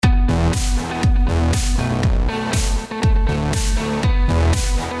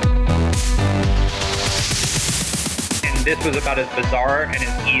this was about as bizarre and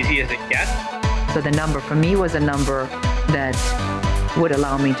as easy as it gets. So the number for me was a number that would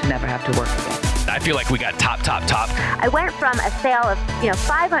allow me to never have to work again. I feel like we got top. I went from a sale of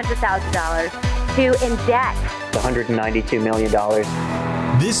 $500,000 to in debt. $192 million.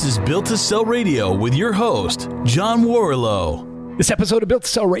 This is Built to Sell Radio with your host, John Warrillow. This episode of Built to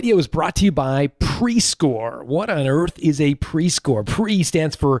Sell Radio is brought to you by Prescore. What on earth is a Prescore? Pre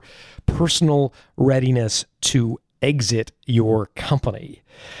stands for personal readiness to exit your company.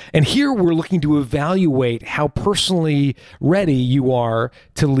 And here we're looking to evaluate how personally ready you are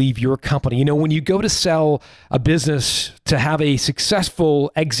to leave your company. You know, when you go to sell a business to have a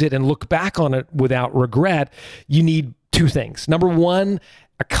successful exit and look back on it without regret, you need two things. Number one,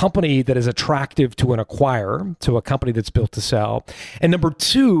 a company that is attractive to an acquirer, to a company that's built to sell. And number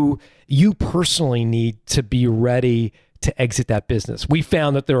two, you personally need to be ready to exit that business. We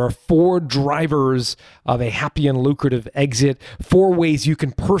found that there are 4 drivers of a happy and lucrative exit, 4 ways you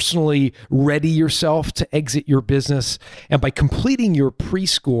can personally ready yourself to exit your business. And by completing your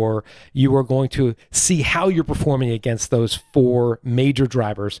Prescore, you are going to see how you're performing against those 4 major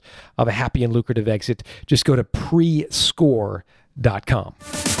drivers of a happy and lucrative exit. Just go to prescore.com.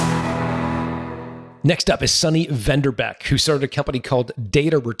 Next up is Sonny Vanderbeck, who started a company called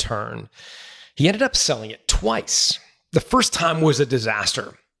Data Return. He ended up selling it twice. The first time was a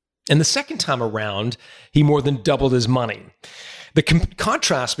disaster. And the second time around, he more than doubled his money. The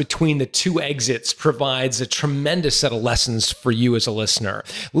contrast between the 2 exits provides a tremendous set of lessons for you as a listener.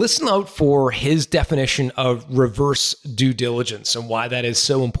 Listen out for his definition of reverse due diligence and why that is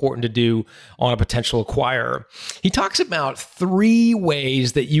so important to do on a potential acquirer. He talks about 3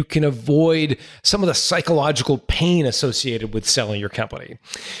 ways that you can avoid some of the psychological pain associated with selling your company.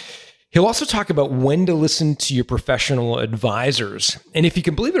 He'll also talk about when to listen to your professional advisors, and if you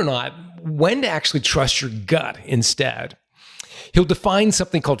can believe it or not, when to actually trust your gut instead. He'll define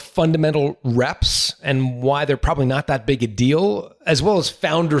something called fundamental reps and why they're probably not that big a deal, as well as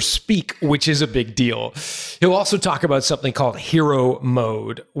founder speak, which is a big deal. He'll also talk about something called hero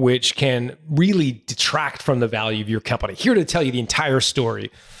mode, which can really detract from the value of your company. Here to tell you the entire story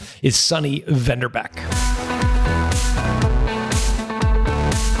is Sonny Vanderbeck.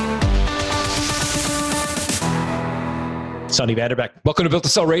 Sonny Vanderbeck, welcome to Built to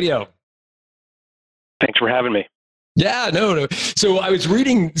Sell Radio. Thanks for having me. Yeah, no. So I was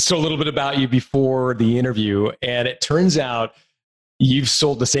reading a little bit about you before the interview, and it turns out you've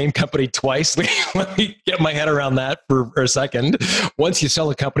sold the same company twice. Let me get my head around that for a second. Once you sell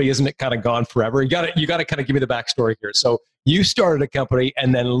a company, isn't it kind of gone forever? You got to kind of give me the backstory here. So you started a company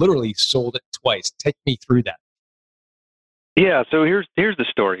and then literally sold it twice. Take me through that. Yeah, so here's the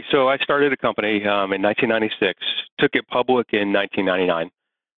story. So I started a company in 1996, took it public in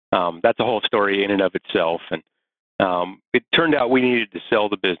 1999. That's a whole story in and of itself. And it turned out we needed to sell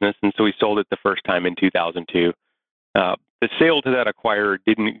the business, and so we sold it the first time in 2002. The sale to that acquirer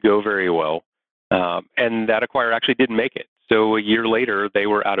didn't go very well, and that acquirer actually didn't make it. So a year later, they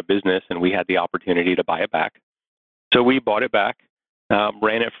were out of business, and we had the opportunity to buy it back. So we bought it back.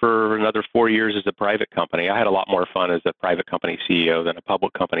 Ran it for another 4 years as a private company. I had a lot more fun as a private company CEO than a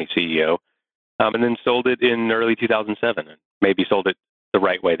public company CEO. And then sold it in early 2007 and maybe sold it the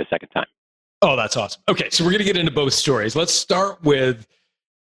right way the second time. Oh, that's awesome. Okay, so we're going to get into both stories. Let's start with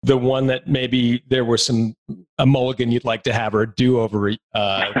the one that maybe there was a mulligan you'd like to have or a do-over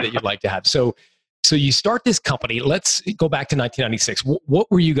that you'd like to have. So you start this company. Let's go back to 1996. What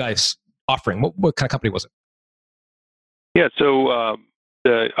were you guys offering? What kind of company was it? Yeah, so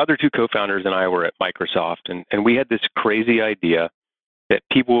the other 2 co-founders and I were at Microsoft, and we had this crazy idea that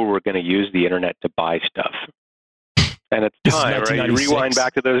people were going to use the internet to buy stuff. And at the time, right, you rewind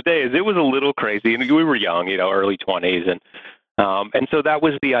back to those days, it was a little crazy, and we were young, early 20s, and so that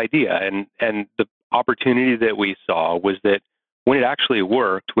was the idea. And the opportunity that we saw was that when it actually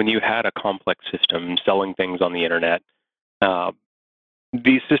worked, when you had a complex system selling things on the internet,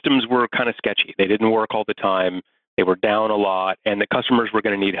 these systems were kind of sketchy. They didn't work all the time. They were down a lot, and the customers were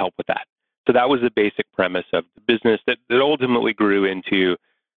going to need help with that. So that was the basic premise of the business that ultimately grew into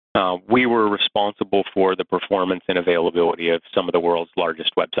we were responsible for the performance and availability of some of the world's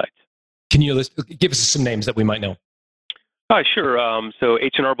largest websites. Can you give us some names that we might know? Sure. So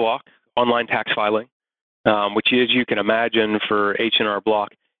H&R Block, online tax filing, which, as you can imagine, for H&R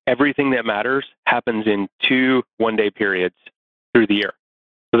Block, everything that matters happens in 2 one-day periods through the year.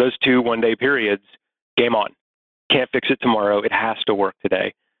 So those 2 one-day periods, game on. Can't fix it tomorrow. It has to work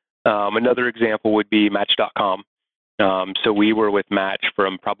today. Another example would be Match.com. So we were with Match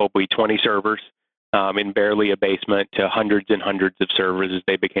from probably 20 servers in barely a basement to hundreds and hundreds of servers as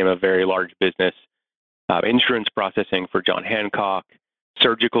they became a very large business. insurance processing for John Hancock,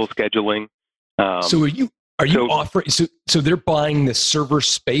 surgical scheduling. So are you offering? So they're buying the server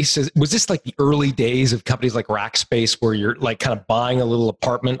space. Was this like the early days of companies like Rackspace, where you're like kind of buying a little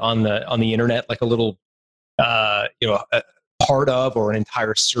apartment on the internet, like a little a part of, or an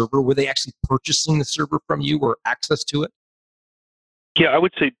entire server? Were they actually purchasing the server from you or access to it? Yeah, I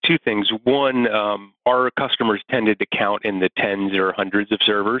would say two things. One, our customers tended to count in the tens or hundreds of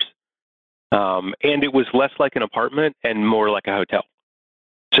servers, and it was less like an apartment and more like a hotel.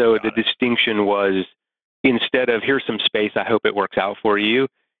 So the distinction was, instead of here's some space, I hope it works out for you,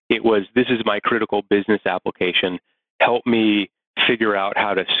 it was, this is my critical business application. Help me figure out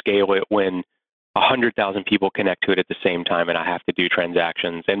how to scale it when 100,000 people connect to it at the same time and I have to do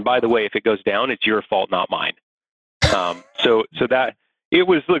transactions. And by the way, if it goes down, it's your fault, not mine. So that it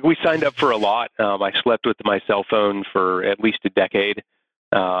was, look, we signed up for a lot. I slept with my cell phone for at least a decade.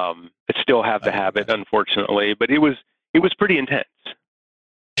 I still have the habit, unfortunately, but it was pretty intense.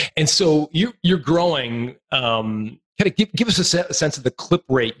 And so you're growing. Kind of give us a sense of the clip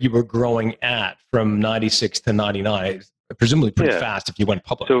rate you were growing at from 96 to 99. Presumably pretty fast if you went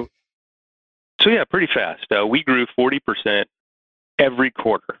public. So yeah, pretty fast. We grew 40% every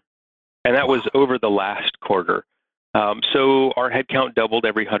quarter, and that was over the last quarter. So our headcount doubled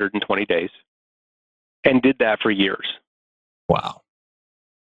every 120 days, and did that for years. Wow.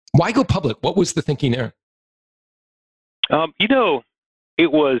 Why go public? What was the thinking there?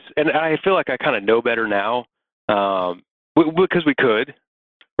 It was, and I feel like I kind of know better now, because we could,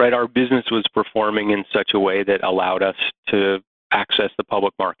 right? Our business was performing in such a way that allowed us to access the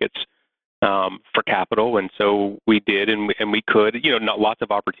public markets for capital, and so we did, and we could, not lots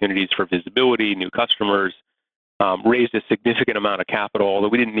of opportunities for visibility, new customers, raised a significant amount of capital, although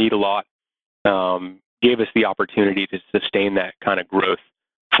we didn't need a lot, gave us the opportunity to sustain that kind of growth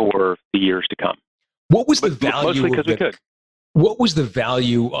for the years to come. What was the value? Mostly because we could. What was the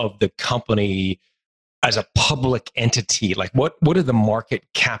value of the company as a public entity? Like, what did the market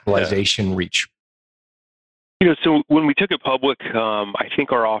capitalization reach? So when we took it public, I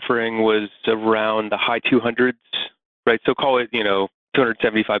think our offering was around the high 200s, right? So call it,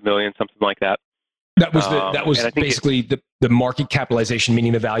 275 million, something like that. That was basically the market capitalization,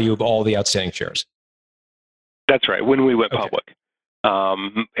 meaning the value of all the outstanding shares. That's right. When we went public,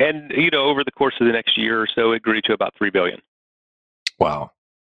 and over the course of the next year or so, it grew to about $3 billion. Wow.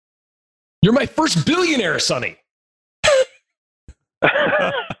 You're my first billionaire, Sonny.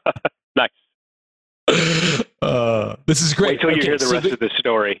 Nice. This is great. Wait till you hear the rest of the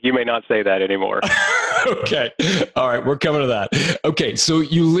story. You may not say that anymore. Okay. All right. We're coming to that. Okay. So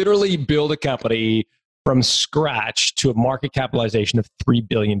you literally build a company from scratch to a market capitalization of $3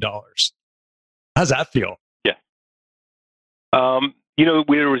 billion. How's that feel? Yeah.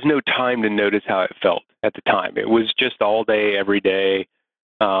 There was no time to notice how it felt at the time. It was just all day, every day.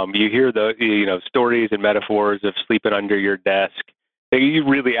 You hear the stories and metaphors of sleeping under your desk. You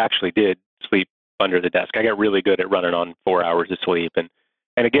really actually did sleep under the desk. I got really good at running on 4 hours of sleep. And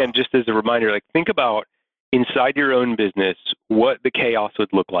again, just as a reminder, like, think about inside your own business, what the chaos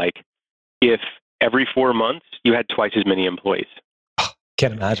would look like if every 4 months you had twice as many employees.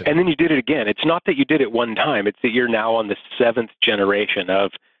 Can't imagine. And then you did it again. It's not that you did it one time. It's that you're now on the 7th generation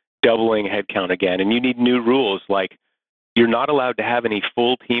of doubling headcount again. And you need new rules, like you're not allowed to have any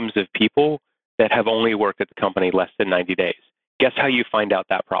full teams of people that have only worked at the company less than 90 days. Guess how you find out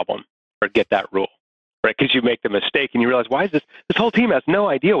that problem or get that rule, right? Because you make the mistake and you realize, why is this whole team has no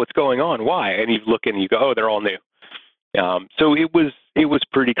idea what's going on. Why? And you look and you go, oh, they're all new. So it was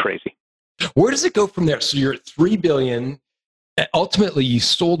pretty crazy. Where does it go from there? So you're at $3 billion. Ultimately, you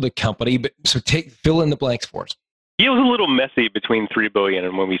sold the company, but fill in the blanks for us. It was a little messy between $3 billion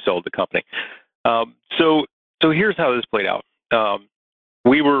and when we sold the company. So here's how this played out.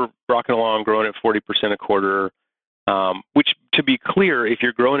 We were rocking along, growing at 40% a quarter, which, to be clear, if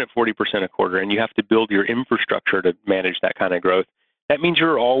you're growing at 40% a quarter and you have to build your infrastructure to manage that kind of growth, that means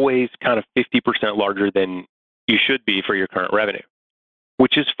you're always kind of 50% larger than you should be for your current revenue,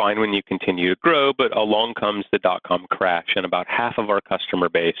 which is fine when you continue to grow, but along comes the dot-com crash, and about half of our customer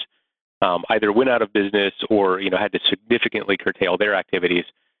base either went out of business or had to significantly curtail their activities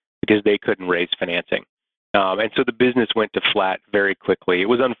because they couldn't raise financing. And so the business went to flat very quickly. It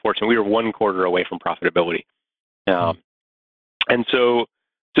was unfortunate. We were 1 quarter away from profitability. And so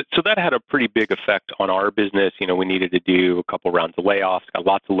that had a pretty big effect on our business. We needed to do a couple rounds of layoffs, got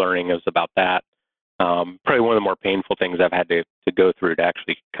lots of learnings about that. Probably one of the more painful things I've had to go through to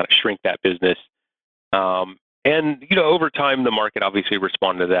actually kind of shrink that business. And over time, the market obviously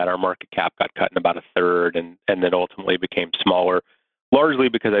responded to that. Our market cap got cut in about a third and then ultimately became smaller. largely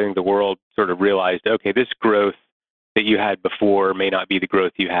because I think the world sort of realized, okay, this growth that you had before may not be the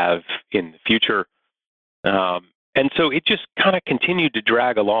growth you have in the future. And so it just kind of continued to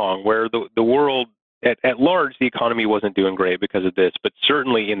drag along where the world at large, the economy wasn't doing great because of this, but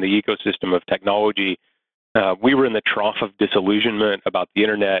certainly in the ecosystem of technology, we were in the trough of disillusionment about the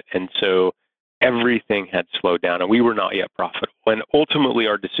internet. And so everything had slowed down and we were not yet profitable. And ultimately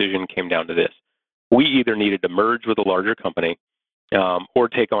our decision came down to this. We either needed to merge with a larger company or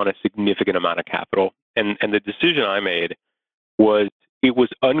take on a significant amount of capital. And the decision I made was it was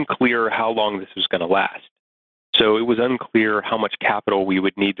unclear how long this was going to last. So it was unclear how much capital we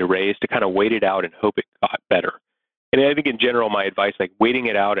would need to raise to kind of wait it out and hope it got better. And I think in general, my advice, like waiting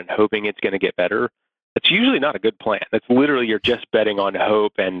it out and hoping it's going to get better, that's usually not a good plan. That's literally you're just betting on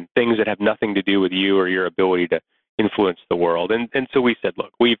hope and things that have nothing to do with you or your ability to influence the world. And so we said,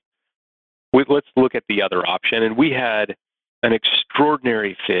 look, let's look at the other option. And we had an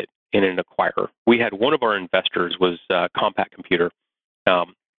extraordinary fit in an acquirer. We had one of our investors was Compaq Computer.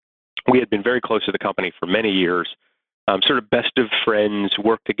 We had been very close to the company for many years, sort of best of friends,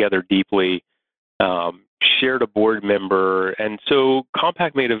 worked together deeply, shared a board member. And so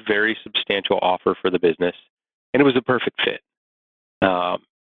Compaq made a very substantial offer for the business, and it was a perfect fit.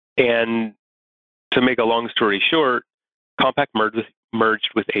 And to make a long story short, Compaq merged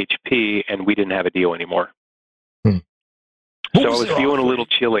with HP, and we didn't have a deal anymore. So I was feeling a little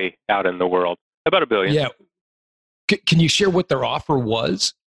chilly out in the world. About $1 billion. Yeah. Can you share what their offer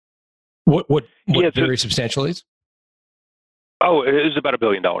was? What very substantial is? Oh, it was about $1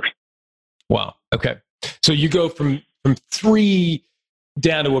 billion. Wow. Okay. So you go from 3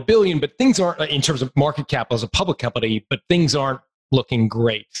 down to $1 billion, but things aren't, in terms of market cap as a public company, but things aren't looking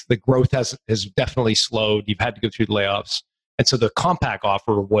great. The growth has definitely slowed. You've had to go through the layoffs. And so the Compaq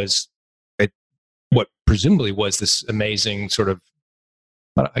offer was what presumably was this amazing sort of,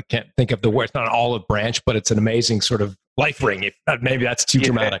 I can't think of the word, it's not an olive branch, but it's an amazing sort of life ring. If maybe that's too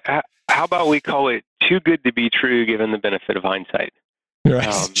dramatic. How about we call it too good to be true, given the benefit of hindsight?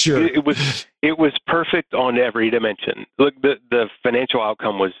 Right, sure. It was perfect on every dimension. Look, the financial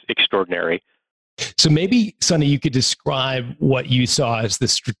outcome was extraordinary. So maybe, Sonny, you could describe what you saw as the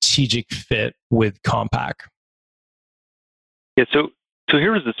strategic fit with Compaq. Yeah, so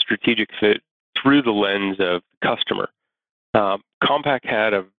here was the strategic fit through the lens of the customer. Compaq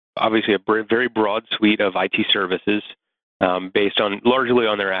had obviously a very broad suite of IT services based largely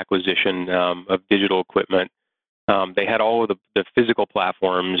on their acquisition of digital equipment. They had all of the physical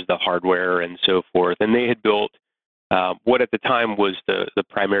platforms, the hardware, and so forth, and they had built what at the time was the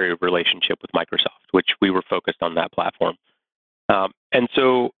primary relationship with Microsoft, which we were focused on that platform. And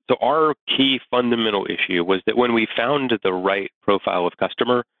so our key fundamental issue was that when we found the right profile of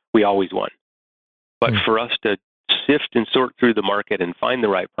customer, we always won. But for us to sift and sort through the market and find the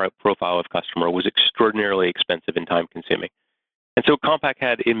right profile of customer was extraordinarily expensive and time-consuming. And so Compaq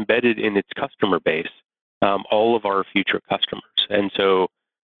had embedded in its customer base all of our future customers. And so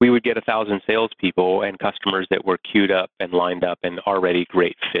we would get 1,000 salespeople and customers that were queued up and lined up and already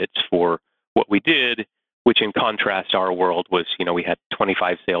great fits for what we did, which in contrast, our world was, we had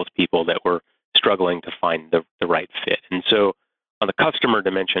 25 salespeople that were struggling to find the right fit. And so on the customer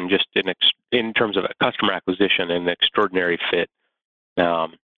dimension, just in terms of a customer acquisition, an extraordinary fit.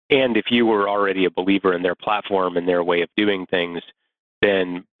 And if you were already a believer in their platform and their way of doing things,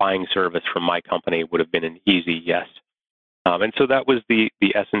 then buying service from my company would have been an easy yes. And so that was the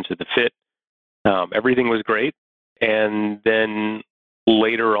essence of the fit. Everything was great. And then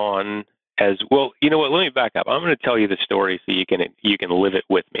later on, as well, you know what? Let me back up. I'm going to tell you the story so you can live it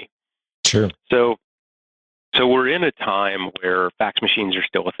with me. Sure. So we're in a time where fax machines are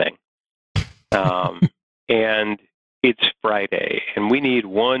still a thing. And it's Friday, and we need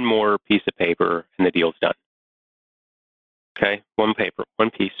one more piece of paper, and the deal's done. Okay? One paper,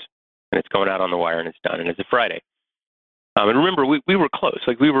 one piece, and it's going out on the wire, and it's done, and it's a Friday. And remember, we were close.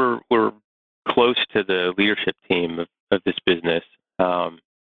 Like, we were close to the leadership team of this business.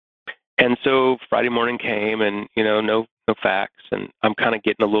 And so Friday morning came, and, no fax, and I'm kind of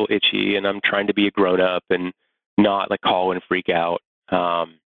getting a little itchy, and I'm trying to be a grown-up and not, call and freak out.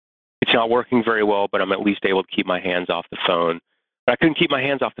 It's not working very well, but I'm at least able to keep my hands off the phone. But I couldn't keep my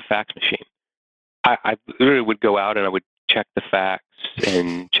hands off the fax machine. I literally would go out, and I would check the fax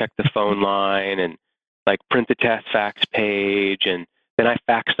and check the phone line and, print the test fax page, and then I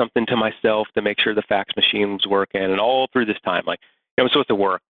fax something to myself to make sure the fax machine was working, and all through this time, I'm supposed to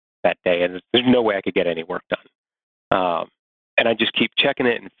work that day, and there's no way I could get any work done. And I just keep checking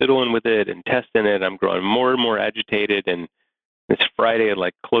it and fiddling with it and testing it. I'm growing more and more agitated, and this Friday,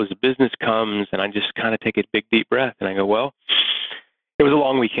 close of business comes, and I just kind of take a big, deep breath, and I go, well, it was a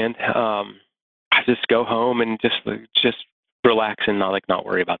long weekend. I just go home and just relax and not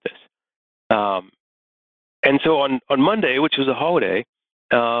worry about this. And so on Monday, which was a holiday,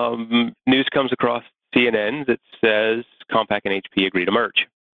 news comes across CNN that says Compaq and HP agree to merge.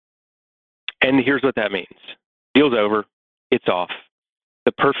 And here's what that means. Deal's over. It's off.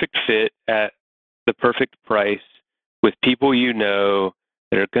 The perfect fit at the perfect price with people you know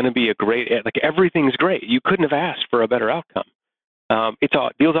that are going to be a great, like everything's great. You couldn't have asked for a better outcome. It's all,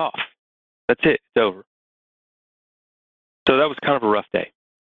 deal's off. That's it. It's over. So that was kind of a rough day.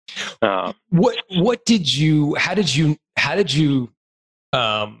 How did you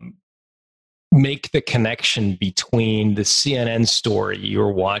make the connection between the CNN story you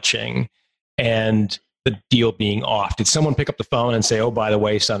were watching and the deal being off? Did someone pick up the phone and say, "Oh, by the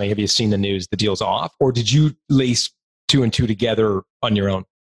way, Sonny, have you seen the news? The deal's off"? Or did you lace two and two together on your own?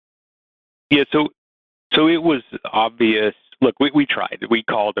 Yeah, so it was obvious. Look, we tried. We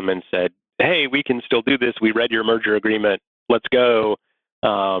called them and said, "Hey, we can still do this. We read your merger agreement. Let's go."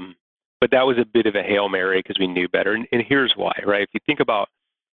 But that was a bit of a Hail Mary because we knew better. And here's why, right? If you think about,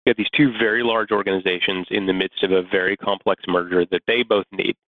 you have these two very large organizations in the midst of a very complex merger that they both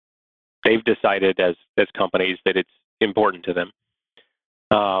need. They've decided as companies that it's important to them.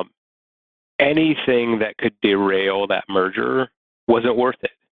 Anything that could derail that merger wasn't worth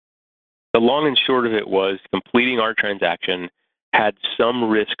it. The long and short of it was completing our transaction had some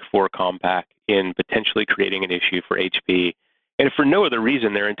risk for Compaq in potentially creating an issue for HP. And for no other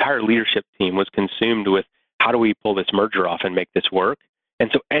reason, their entire leadership team was consumed with how do we pull this merger off and make this work?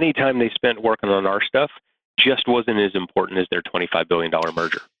 And so anytime they spent working on our stuff just wasn't as important as their $25 billion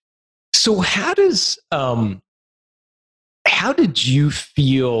merger. So how did you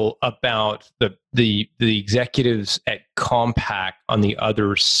feel about the executives at Compaq on the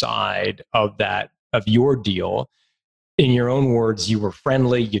other side of your deal? In your own words, you were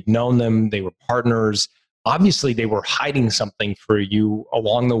friendly, you'd known them, they were partners. Obviously, they were hiding something for you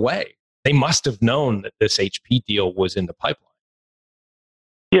along the way. They must have known that this HP deal was in the pipeline.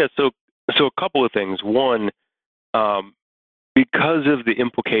 Yeah, so a couple of things. One, because of the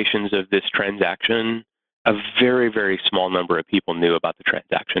implications of this transaction, a very, very small number of people knew about the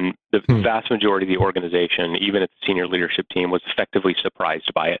transaction. The vast majority of the organization, even at the senior leadership team, was effectively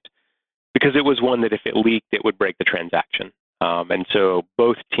surprised by it because it was one that if it leaked, it would break the transaction. And so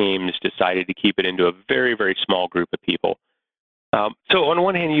both teams decided to keep it into a very, very small group of people. So on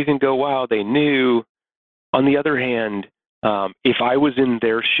one hand, you can go, wow, they knew. On the other hand, if I was in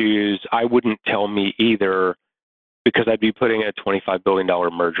their shoes, I wouldn't tell me either because I'd be putting a $25 billion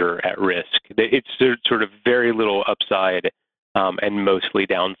merger at risk. It's sort of very little upside and mostly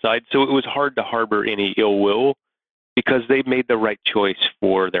downside. So it was hard to harbor any ill will because they made the right choice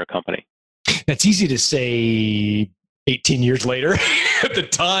for their company. That's easy to say 18 years later. At the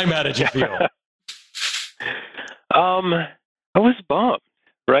time, how did you feel? I was bummed,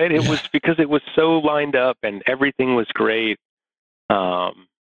 right? It was because it was so lined up and everything was great.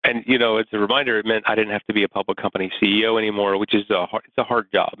 And, you know, as a reminder, it meant I didn't have to be a public company CEO anymore, which is it's a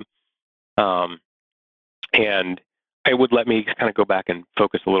hard job. And it would let me kind of go back and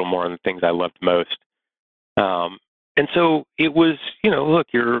focus a little more on the things I loved most. And so it was, you know, look,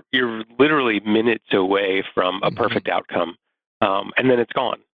 you're literally minutes away from a perfect outcome, and then it's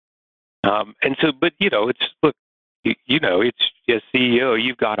gone. And so, but you know, it's as CEO,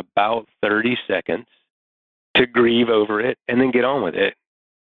 you've got about 30 seconds to grieve over it and then get on with it.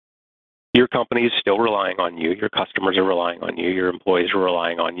 Your company is still relying on you. Your customers are relying on you. Your employees are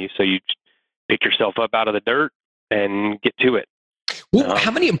relying on you. So you pick yourself up out of the dirt and get to it. Well,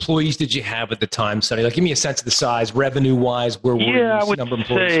 how many employees did you have at the time, Sonny? Like, give me a sense of the size, revenue-wise. Where were you? I would number of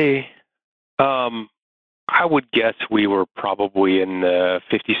employees? say, I would guess we were probably in the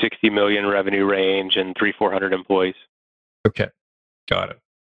 50, 60 million revenue range and 300-400 employees. Okay, got it.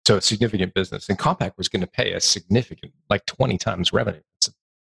 So a significant business. And Compaq was going to pay a significant, like 20 times revenue. It's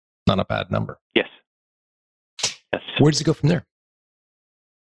not a bad number. Yes. Where does it go from there?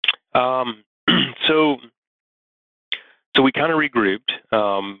 So we kind of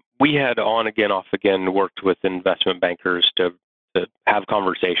regrouped. We had on again, off again, worked with investment bankers to have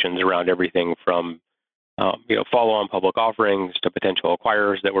conversations around everything from follow-on public offerings to potential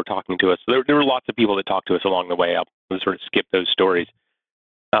acquirers that were talking to us. So there were lots of people that talked to us along the way. I'll sort of skip those stories.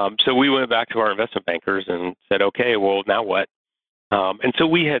 So we went back to our investment bankers and said, okay, well, now what? And so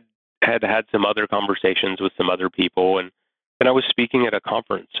we had some other conversations with some other people. And then I was speaking at a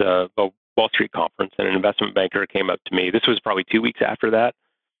conference, a Wall Street conference, and an investment banker came up to me. This was probably 2 weeks after that,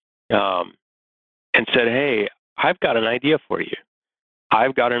 and said, hey, I've got an idea for you.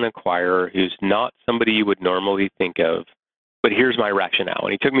 I've got an acquirer who's not somebody you would normally think of, but here's my rationale.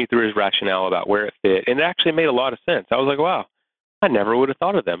 And he took me through his rationale about where it fit, and it actually made a lot of sense. I was like, wow, I never would have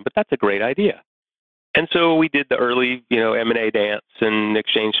thought of them, but that's a great idea. And so we did the early, M&A dance and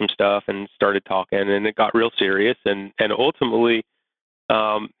exchanged some stuff and started talking, and it got real serious, and ultimately,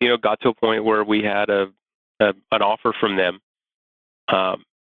 got to a point where we had an offer from them.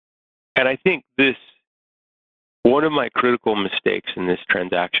 And I think one of my critical mistakes in this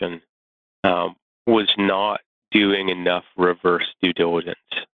transaction was not doing enough reverse due diligence.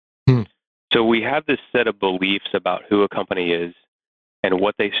 So we have this set of beliefs about who a company is and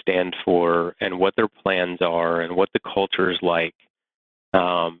what they stand for and what their plans are and what the culture is like,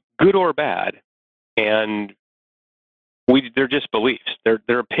 good or bad. And they're just beliefs.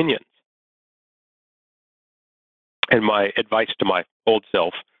 They're opinions. And my advice to my old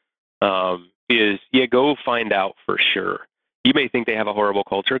self is, go find out for sure. You may think they have a horrible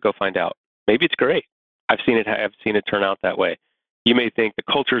culture. Go find out. Maybe it's great. I've seen it turn out that way. You may think the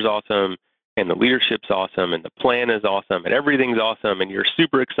culture's awesome and the leadership's awesome and the plan is awesome and everything's awesome and you're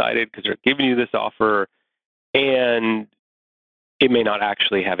super excited because they're giving you this offer, and it may not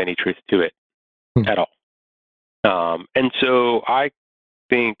actually have any truth to it at all. And so I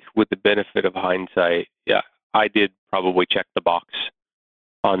think with the benefit of hindsight, I did probably check the box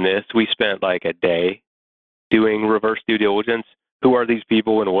on this. We spent like a day doing reverse due diligence. Who are these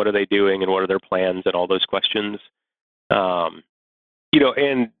people and what are they doing and what are their plans and all those questions?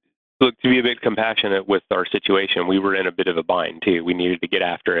 And look, to be a bit compassionate with our situation, we were in a bit of a bind too. We needed to get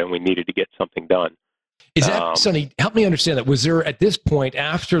after it and we needed to get something done. Is that, Sonny, help me understand that. Was there at this point,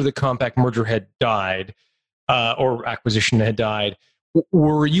 after the Compaq merger had died, or acquisition had died,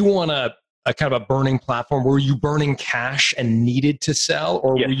 were you on a kind of a burning platform? Were you burning cash and needed to sell,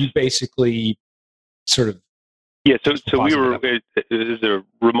 or Yes. were you basically sort of? Yeah, so we were, as a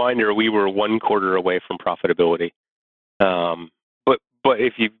reminder, we were 1 quarter away from profitability. But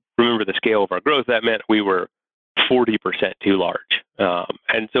if you remember the scale of our growth, that meant we were 40% too large.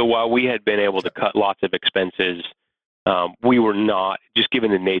 And so while we had been able to cut lots of expenses, we were not, just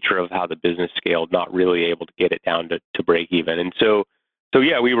given the nature of how the business scaled, not really able to get it down to break even. And so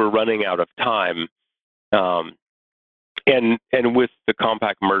we were running out of time. And with the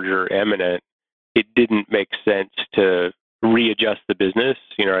Compaq merger imminent, it didn't make sense to readjust the business.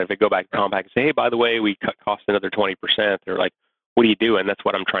 If I go back to Compaq and say, hey, by the way, we cut costs another 20%, they're like, what are you doing? That's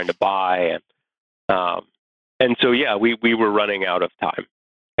what I'm trying to buy. And so, we were running out of time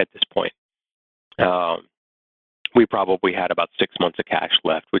at this point. We probably had about 6 months of cash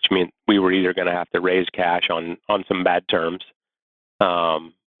left, which meant we were either going to have to raise cash on some bad terms,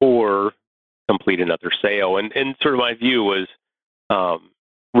 or complete another sale. And sort of my view was,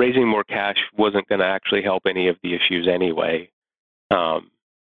 raising more cash wasn't going to actually help any of the issues anyway.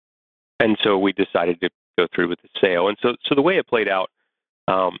 And so we decided to go through with the sale. And so the way it played out,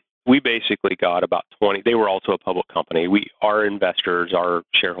 we basically got about 20. They were also a public company. Our investors, our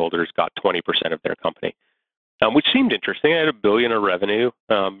shareholders, got 20% of their company, which seemed interesting. I had $1 billion of revenue,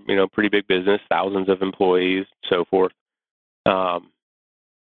 pretty big business, thousands of employees, so forth. And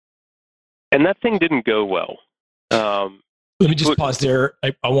that thing didn't go well. Let me just pause there.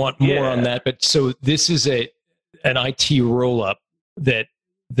 I want more on that. But so this is an IT roll-up that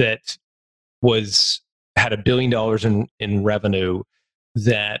had $1 billion in revenue,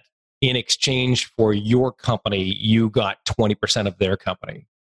 that in exchange for your company, you got 20% of their company.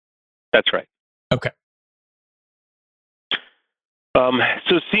 That's right. Okay. So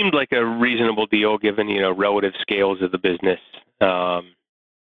it seemed like a reasonable deal given, relative scales of the business.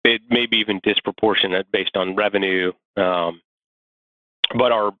 It may be even disproportionate based on revenue.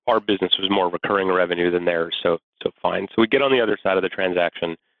 But our business was more recurring revenue than theirs, so fine. So we get on the other side of the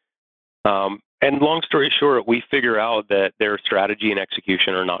transaction. And long story short, we figure out that their strategy and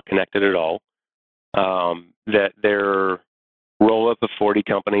execution are not connected at all. That their roll-up of 40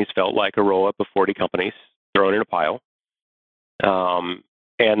 companies felt like a roll-up of 40 companies thrown in a pile.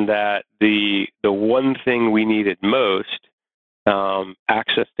 And that the one thing we needed most,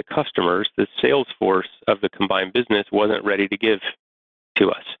 access to customers, the sales force of the combined business wasn't ready to give to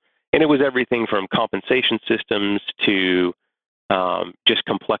us. And it was everything from compensation systems to just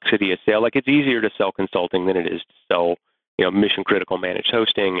complexity of sale. Like, it's easier to sell consulting than it is to sell, mission critical managed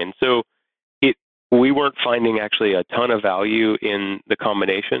hosting. And so we weren't finding actually a ton of value in the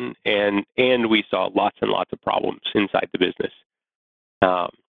combination, and we saw lots and lots of problems inside the business.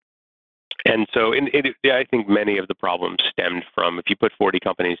 And so I think many of the problems stemmed from, if you put 40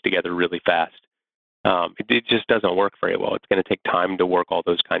 companies together really fast, it just doesn't work very well. It's going to take time to work all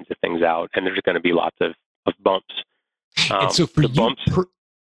those kinds of things out, and there's going to be lots of bumps. And so for you,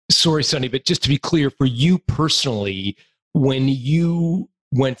 sorry, Sonny, but just to be clear, for you personally, when you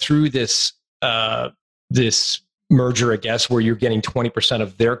went through this this merger, I guess, where you're getting 20%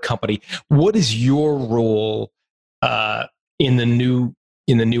 of their company, what is your role in the new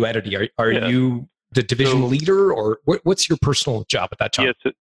entity? Are you the division leader, or what's your personal job at that time?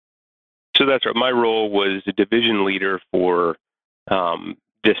 Yes, so that's right. My role was a division leader for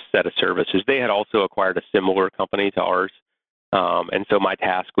this set of services. They had also acquired a similar company to ours. And so my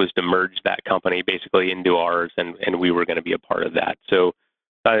task was to merge that company basically into ours, and we were going to be a part of that. So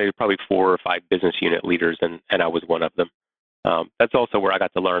probably 4 or 5 business unit leaders, and I was one of them. That's also where I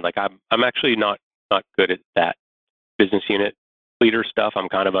got to learn. Like I'm actually not good at that business unit leader stuff. I'm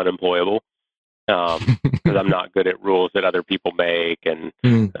kind of unemployable because I'm not good at rules that other people make and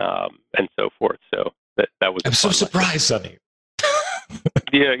so forth. So that was. I'm so surprised, Sonny.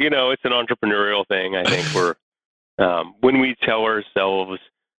 Yeah, it's an entrepreneurial thing. I think when we tell ourselves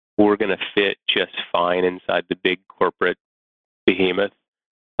we're going to fit just fine inside the big corporate behemoth,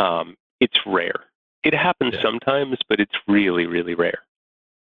 it's rare. It happens sometimes, but it's really, really rare.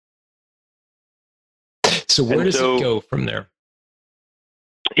 So where does it go from there?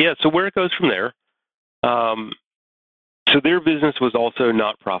 Yeah, so where it goes from there. So their business was also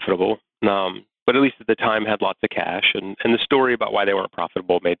not profitable, but at least at the time had lots of cash, and the story about why they weren't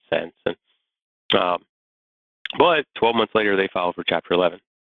profitable made sense. And but 12 months later, they filed for Chapter 11.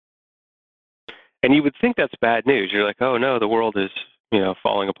 And you would think that's bad news. You're like, oh no, the world is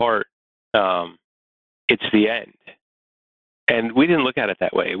falling apart. It's the end. And we didn't look at it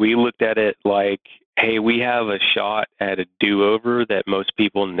that way. We looked at it like, hey, we have a shot at a do-over that most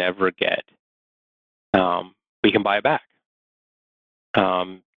people never get. We can buy it back.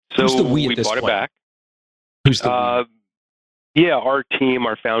 Who's the we we at this bought point? It back. Who's the we? Yeah, our team,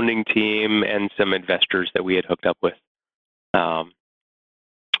 our founding team, and some investors that we had hooked up with.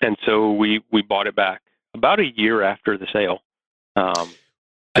 And so we bought it back about a year after the sale. So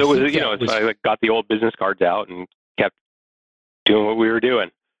it was, I got the old business cards out and kept doing what we were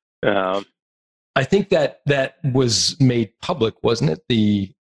doing. I think that was made public, wasn't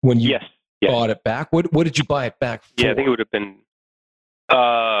it? When you bought it back. What did you buy it back for? Yeah, I think it would have been.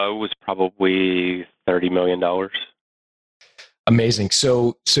 It was probably $30 million. Amazing.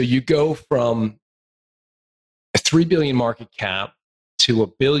 So you go from a $3 billion market cap to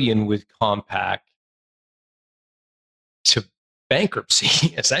 $1 billion with Compaq to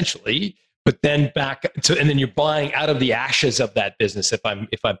bankruptcy, essentially. But then and then you're buying out of the ashes of that business. If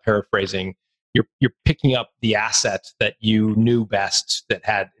I'm paraphrasing, you're picking up the assets that you knew best that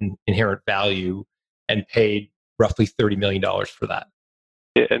had inherent value and paid roughly $30 million for that.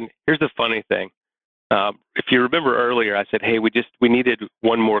 And here's the funny thing. If you remember earlier, I said, hey, we needed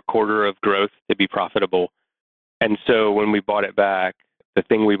one more quarter of growth to be profitable. And so when we bought it back, the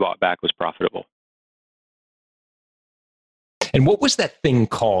thing we bought back was profitable. And what was that thing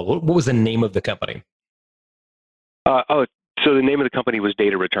called? What was the name of the company? So the name of the company was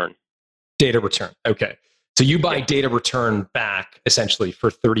Data Return. Data Return. Okay. So you buy Data Return back essentially for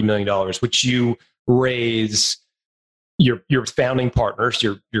 $30 million, which you raise your founding partners,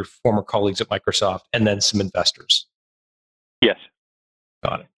 your former colleagues at Microsoft, and then some investors. Yes.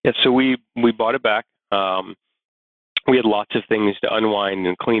 Got it. Yeah, so we bought it back. We had lots of things to unwind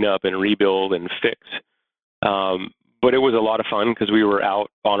and clean up and rebuild and fix. But it was a lot of fun because we were out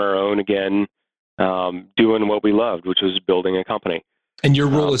on our own again, doing what we loved, which was building a company. And your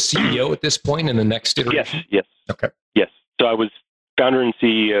role as CEO at this point in the next iteration? Yes. Okay. Yes. So I was founder and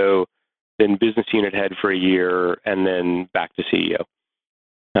CEO, then business unit head for a year, and then back to CEO.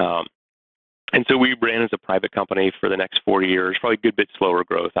 And so we ran as a private company for the next 4 years, probably a good bit slower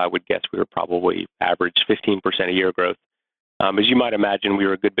growth. I would guess we were probably average 15% a year growth. As you might imagine, we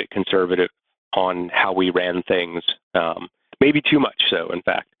were a good bit conservative on how we ran things, maybe too much so, in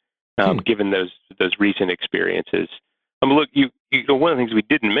fact, given those recent experiences. Look, one of the things we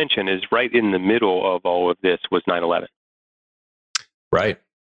didn't mention is right in the middle of all of this was 9/11. Right.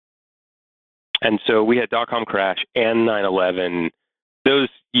 And so we had dot-com crash and 9/11. Those,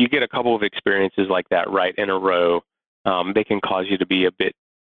 you get a couple of experiences like that right in a row. They can cause you to be a bit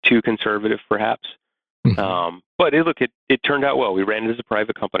too conservative, perhaps. Mm-hmm. But it turned out well. We ran it as a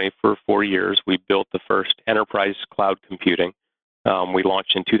private company for 4 years. We built the first enterprise cloud computing. We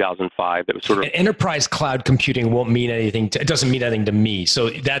launched in 2005. That was sort of enterprise cloud computing it doesn't mean anything to me. So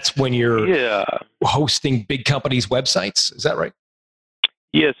that's when you're hosting big companies' websites. Is that right?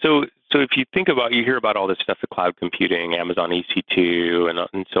 Yeah. So if you think about, you hear about all this stuff, the cloud computing, Amazon EC2,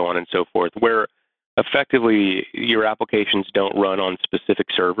 and so on and so forth, where effectively your applications don't run on specific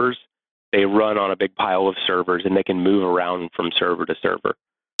servers. They run on a big pile of servers, and they can move around from server to server.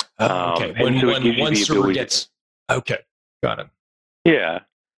 Okay. When one server gets... Okay. Got it. Yeah.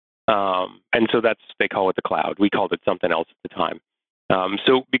 And so they call it the cloud. We called it something else at the time.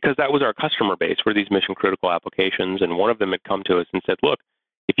 So because that was our customer base, were these mission critical applications, and one of them had come to us and said, look,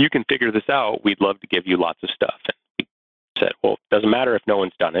 if you can figure this out, we'd love to give you lots of stuff. And we said, well, it doesn't matter if no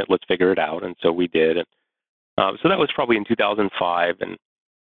one's done it, let's figure it out. And so we did. And so that was probably in 2005, and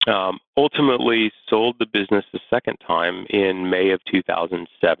ultimately sold the business the second time in May of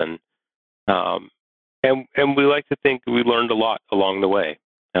 2007. And we like to think we learned a lot along the way.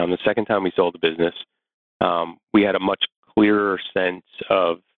 The second time we sold the business, we had a much clearer sense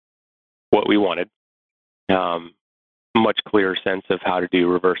of what we wanted, much clearer sense of how to do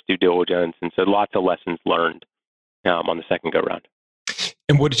reverse due diligence, and so lots of lessons learned on the second go-round.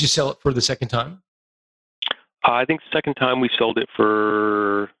 And what did you sell it for the second time? I think the second time we sold it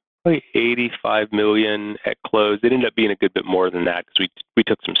for probably $85 million at close. It ended up being a good bit more than that because we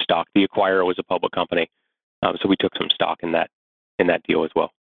took some stock. The acquirer was a public company, so we took some stock in that deal as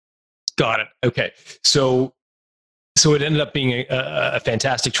well. Got it. Okay. So it ended up being a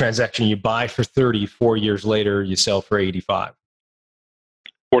fantastic transaction. You buy for 30, 4 years later, you sell for 85.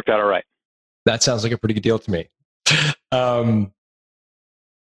 Worked out all right. That sounds like a pretty good deal to me.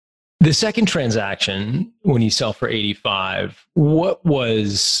 The second transaction, when you sell for 85, what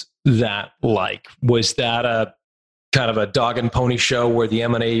was that like? Was that a kind of a dog and pony show where the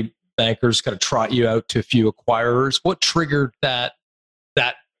M&A bankers kind of trot you out to a few acquirers? What triggered that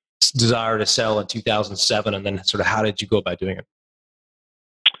desire to sell in 2007, and then sort of how did you go about doing it?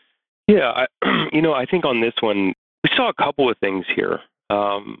 Yeah, I think on this one, we saw a couple of things here.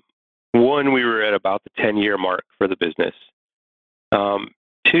 One, we were at about the 10-year mark for the business.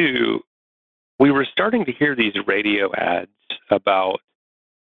 Two, we were starting to hear these radio ads about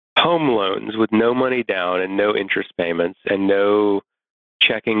home loans with no money down and no interest payments and no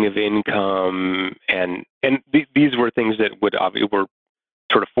checking of income, and these were things that were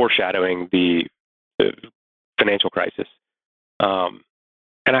sort of foreshadowing the financial crisis.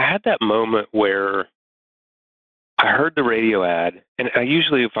 And I had that moment where I heard the radio ad, and I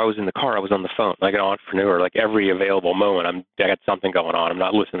usually, if I was in the car, I was on the phone, like an entrepreneur, like every available moment, I got something going on. I'm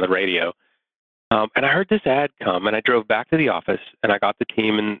not listening to the radio. And I heard this ad come, and I drove back to the office, and I got the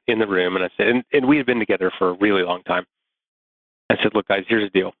team in the room, and I said, and we had been together for a really long time. I said, look, guys, here's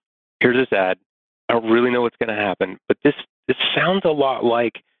the deal. Here's this ad. I don't really know what's going to happen, but this sounds a lot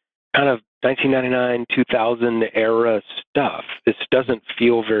like kind of 1999, 2000 era stuff. This doesn't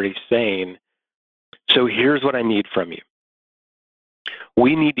feel very sane. So here's what I need from you.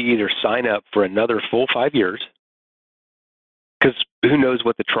 We need to either sign up for another full 5 years, because who knows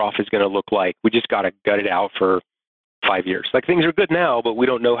what the trough is going to look like. We just got to gut it out for 5 years. Like, things are good now, but we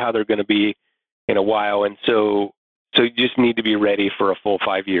don't know how they're going to be in a while. And so you just need to be ready for a full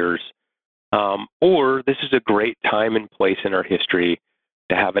 5 years. Or this is a great time and place in our history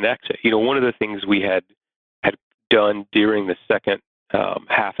to have an exit. One of the things we had done during the second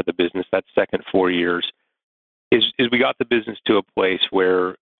half of the business, that second 4 years, is we got the business to a place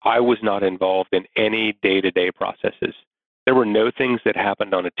where I was not involved in any day-to-day processes. There were no things that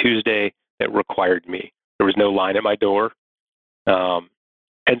happened on a Tuesday that required me. There was no line at my door.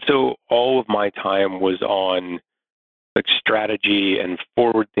 And so all of my time was on like strategy and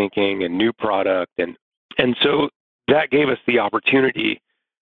forward thinking and new product. And so that gave us the opportunity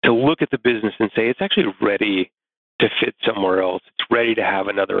to look at the business and say, it's actually ready to fit somewhere else. It's ready to have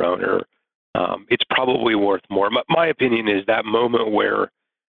another owner. It's probably worth more. My opinion is that moment where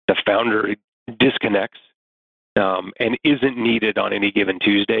the founder disconnects and isn't needed on any given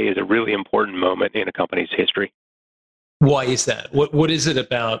Tuesday is a really important moment in a company's history. Why is that? What is it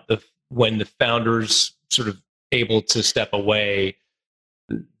about when the founder's sort of able to step away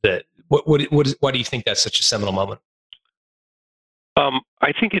that why do you think that's such a seminal moment?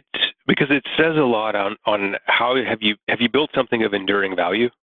 I think it's because it says a lot on how have you built something of enduring value,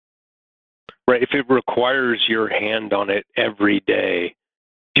 right? If it requires your hand on it every day,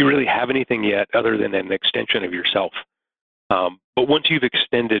 do you really have anything yet other than an extension of yourself? But once you've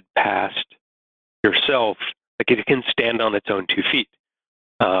extended past yourself, like, it can stand on its own 2 feet.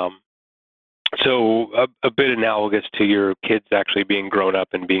 So a bit analogous to your kids actually being grown up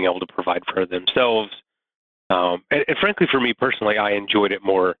and being able to provide for themselves. And frankly, for me personally, I enjoyed it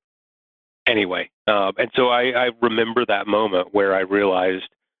more anyway. And so I remember that moment where I realized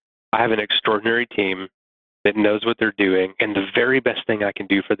I have an extraordinary team that knows what they're doing, and the very best thing I can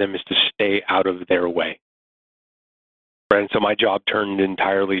do for them is to stay out of their way. Right? And so my job turned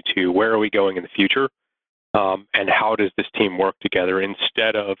entirely to where are we going in the future, and how does this team work together,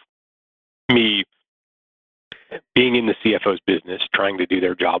 instead of me being in the CFO's business, trying to do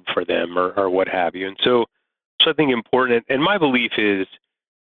their job for them or what have you. And so I think important, and my belief is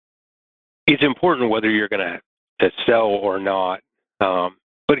it's important whether you're going to sell or not.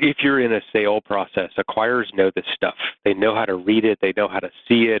 But if you're in a sale process, acquirers know this stuff. They know how to read it. They know how to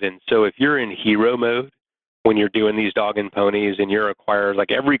see it. And so if you're in hero mode when you're doing these dog and ponies and you're acquirers, like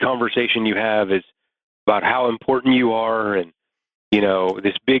every conversation you have is about how important you are and,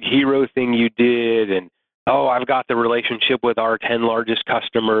 this big hero thing you did. And, oh, I've got the relationship with our 10 largest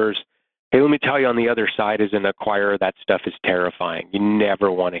customers. Hey, let me tell you, on the other side, as an acquirer, that stuff is terrifying. You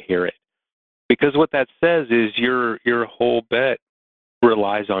never want to hear it. Because what that says is your whole bet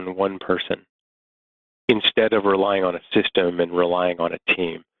relies on one person instead of relying on a system and relying on a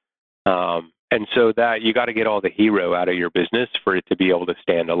team. And so that you got to get all the hero out of your business for it to be able to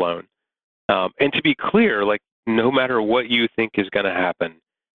stand alone. And to be clear, like no matter what you think is going to happen,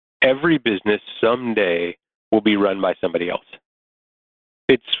 every business someday will be run by somebody else.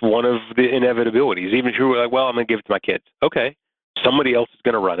 It's one of the inevitabilities. Even if you're like, well, I'm going to give it to my kids. Okay, somebody else is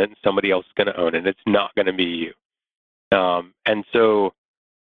going to run it and somebody else is going to own it. It's not going to be you. And so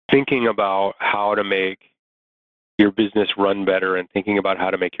thinking about how to make your business run better and thinking about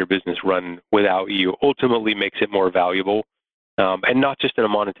how to make your business run without you ultimately makes it more valuable, and not just in a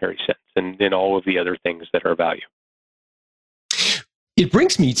monetary sense and in all of the other things that are value. It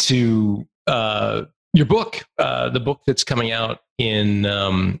brings me to your book, the book that's coming out in,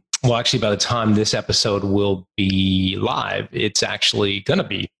 actually by the time this episode will be live, it's actually going to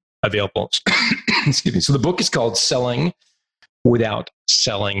be available. Excuse me. So the book is called Selling Without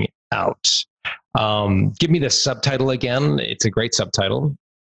Selling Out. Give me the subtitle again. It's a great subtitle.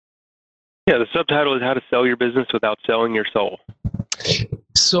 Yeah, the subtitle is How to Sell Your Business Without Selling Your Soul.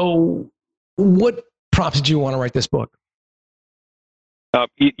 So what prompted you to want to write this book?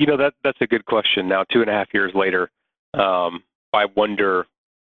 That's a good question. Now, 2.5 years later, I wonder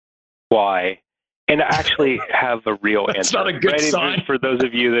why. And I actually have a real answer. That's not a good sign. For those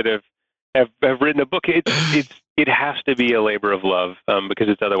of you that have written a book, it has to be a labor of love because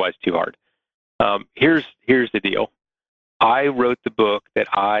it's otherwise too hard. Here's the deal. I wrote the book that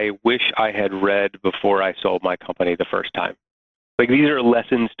I wish I had read before I sold my company the first time. Like these are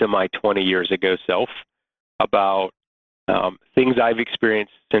lessons to my 20 years ago self about things I've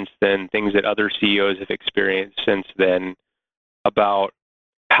experienced since then, things that other CEOs have experienced since then, about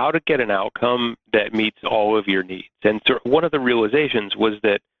how to get an outcome that meets all of your needs. And so one of the realizations was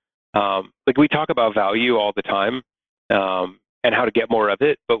that, we talk about value all the time and how to get more of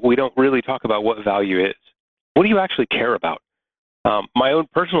it, but we don't really talk about what value is. What do you actually care about? My own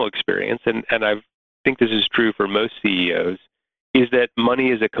personal experience, and I think this is true for most CEOs, is that money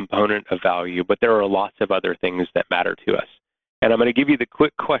is a component of value, but there are lots of other things that matter to us. And I'm going to give you the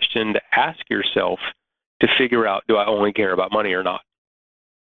quick question to ask yourself to figure out, do I only care about money or not?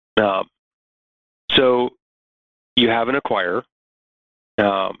 So you have an acquirer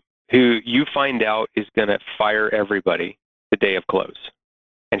who you find out is going to fire everybody the day of close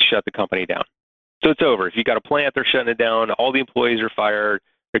and shut the company down. So it's over. If you got a plant, they're shutting it down. All the employees are fired.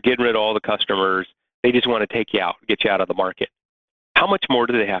 They're getting rid of all the customers. They just want to take you out, get you out of the market. How much more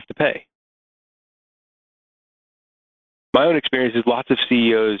do they have to pay? My own experience is lots of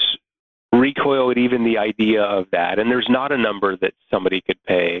CEOs recoil at even the idea of that, and there's not a number that somebody could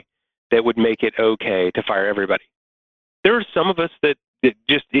pay that would make it okay to fire everybody. There are some of us that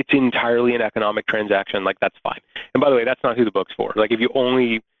just, it's entirely an economic transaction, like that's fine. And by the way, that's not who the book's for. Like if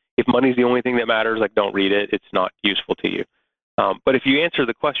money's the only thing that matters, like don't read it. It's not useful to you. But if you answer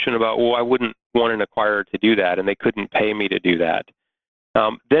the question about, well, I wouldn't want an acquirer to do that and they couldn't pay me to do that,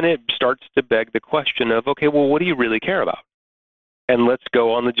 then it starts to beg the question of, okay, well, what do you really care about? And let's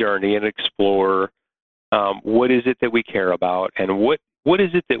go on the journey and explore what is it that we care about and what is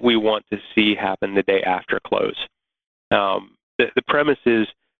it that we want to see happen the day after close. The premise is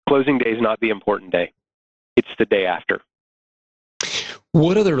closing day is not the important day. It's the day after.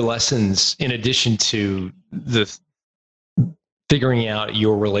 What other lessons, in addition to the figuring out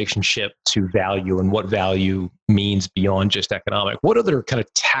your relationship to value and what value means beyond just economic, what other kind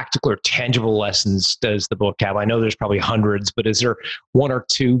of tactical or tangible lessons does the book have? I know there's probably hundreds, but is there one or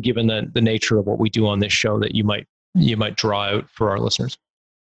two, given the nature of what we do on this show, that you might draw out for our listeners?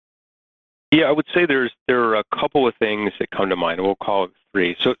 Yeah, I would say there are a couple of things that come to mind. We'll call it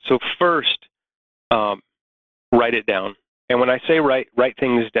three. So first, write it down. And when I say write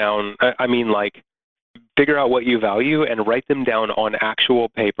things down, I mean like figure out what you value and write them down on actual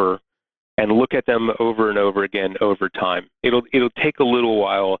paper and look at them over and over again over time. It'll take a little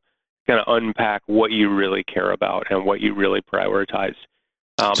while to kind of unpack what you really care about and what you really prioritize.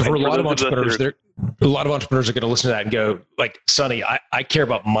 So for a lot of entrepreneurs, a lot of entrepreneurs are going to listen to that and go, like, Sonny, I care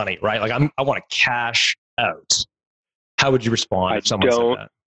about money, right? Like I want to cash out. How would you respond if someone said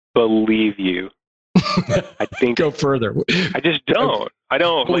that? Believe you. I think Go further. I just don't. I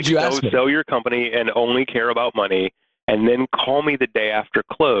don't. What would you ask me? Sell your company and only care about money, and then call me the day after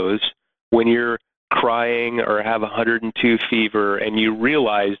close when you're crying or have 102 fever, and you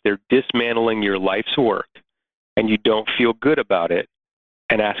realize they're dismantling your life's work, and you don't feel good about it,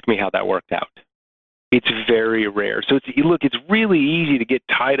 and ask me how that worked out. It's very rare. So it's really easy to get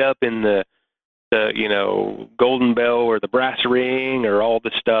tied up in the golden bell or the brass ring or all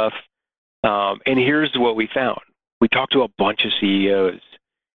the stuff. And here's what we found. We talked to a bunch of CEOs,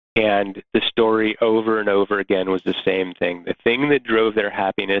 and the story over and over again was the same thing. The thing that drove their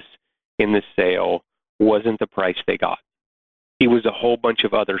happiness in the sale wasn't the price they got. It was a whole bunch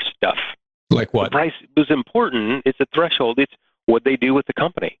of other stuff. Like what? The price was important. It's a threshold. It's what they do with the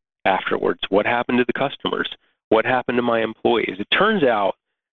company afterwards. What happened to the customers? What happened to my employees? It turns out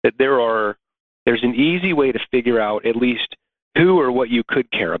that there's an easy way to figure out at least who or what you could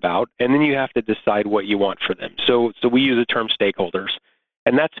care about, and then you have to decide what you want for them. So we use the term stakeholders,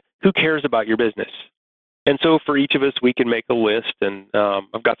 and that's who cares about your business. And so for each of us, we can make a list, and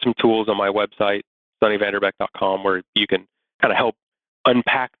I've got some tools on my website, sonnyvanderbeck.com, where you can kind of help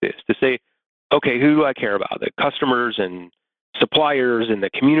unpack this to say, okay, who do I care about? The customers and suppliers and the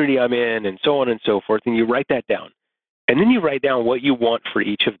community I'm in, and so on and so forth, and you write that down. And then you write down what you want for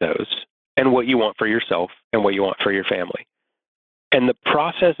each of those, and what you want for yourself, and what you want for your family. And the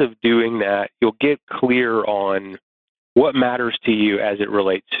process of doing that, you'll get clear on what matters to you as it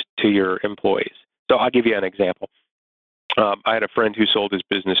relates to your employees. So I'll give you an example. I had a friend who sold his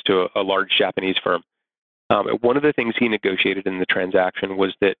business to a large Japanese firm. One of the things he negotiated in the transaction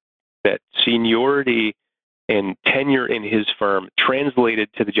was that seniority and tenure in his firm translated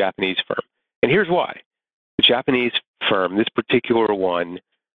to the Japanese firm. And here's why. The Japanese firm, this particular one,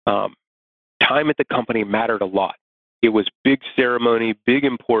 time at the company mattered a lot. It was big ceremony, big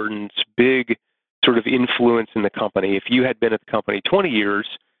importance, big sort of influence in the company. If you had been at the company 20 years,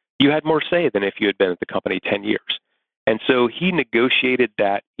 you had more say than if you had been at the company 10 years. And so he negotiated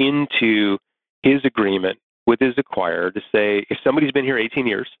that into his agreement with his acquirer to say, if somebody's been here 18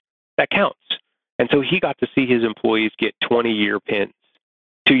 years, that counts. And so he got to see his employees get 20-year pins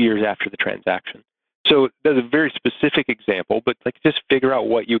 2 years after the transaction. So that's a very specific example, but just figure out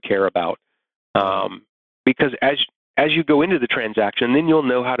what you care about. Because as you go into the transaction, then you'll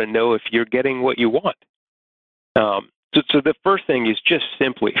know how to know if you're getting what you want. So the first thing is just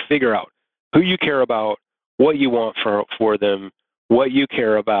simply figure out who you care about, what you want for them, what you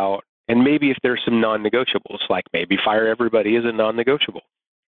care about, and maybe if there's some non-negotiables, like maybe fire everybody is a non-negotiable.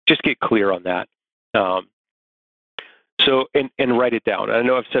 Just get clear on that. So write it down. I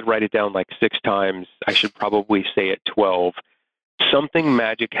know I've said write it down like 6 times. I should probably say it 12. Something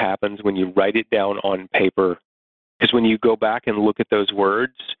magic happens when you write it down on paper, because when you go back and look at those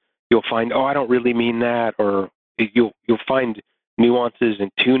words, you'll find, oh, I don't really mean that, or you'll find nuances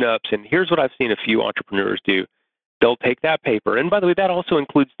and tune-ups. And here's what I've seen a few entrepreneurs do. They'll take that paper, and by the way, that also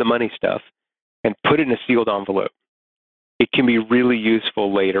includes the money stuff, and put it in a sealed envelope. It can be really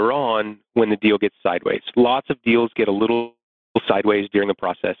useful later on when the deal gets sideways. Lots of deals get a little sideways during the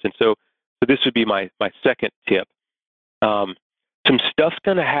process. And so this would be my second tip. Some stuff's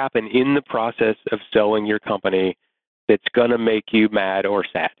going to happen in the process of selling your company that's going to make you mad or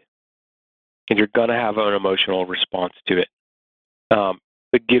sad. And you're going to have an emotional response to it.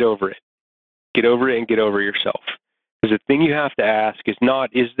 But get over it. Get over it and get over yourself. Because the thing you have to ask is not,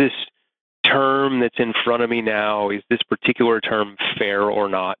 is this term that's in front of me now, is this particular term fair or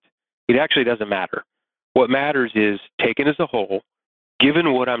not? It actually doesn't matter. What matters is, taken as a whole,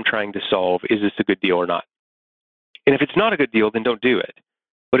 given what I'm trying to solve, is this a good deal or not? And if it's not a good deal, then don't do it.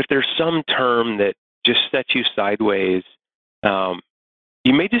 But if there's some term that just sets you sideways,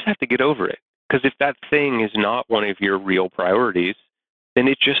 you may just have to get over it. Because if that thing is not one of your real priorities, then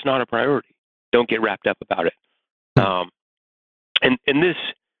it's just not a priority. Don't get wrapped up about it. And this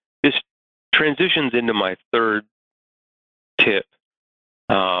transitions into my third tip.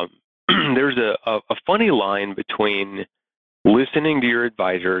 There's a funny line between listening to your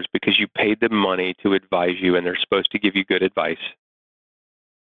advisors because you paid them money to advise you and they're supposed to give you good advice,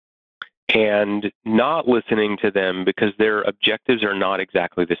 and not listening to them because their objectives are not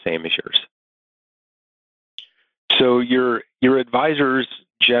exactly the same as yours. So your advisors,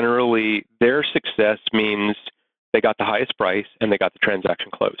 generally, their success means they got the highest price and they got the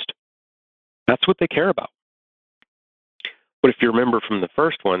transaction closed. That's what they care about. But if you remember from the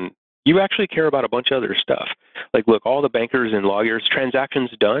first one, you actually care about a bunch of other stuff. Like, look, all the bankers and lawyers,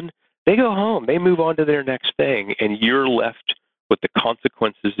 transactions done, they go home, they move on to their next thing, and you're left with the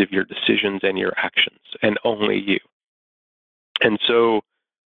consequences of your decisions and your actions, and only you. And so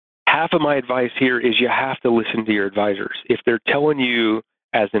half of my advice here is you have to listen to your advisors. If they're telling you,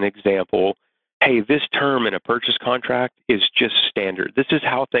 as an example, hey, this term in a purchase contract is just standard. This is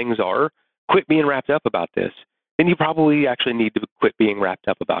how things are. Quit being wrapped up about this. Then you probably actually need to quit being wrapped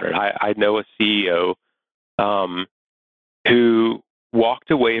up about it. I know a CEO who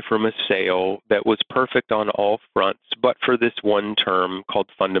walked away from a sale that was perfect on all fronts, but for this one term called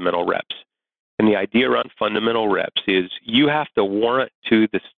fundamental reps. And the idea around fundamental reps is you have to warrant to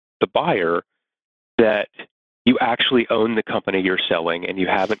the buyer that you actually own the company you're selling and you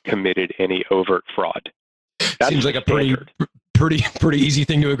haven't committed any overt fraud. That seems like a pretty easy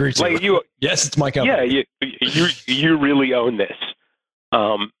thing to agree to. Like yes, it's my company. Yeah, you really own this.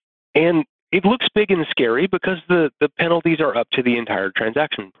 And it looks big and scary because the penalties are up to the entire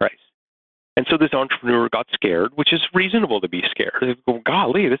transaction price. And so this entrepreneur got scared, which is reasonable to be scared.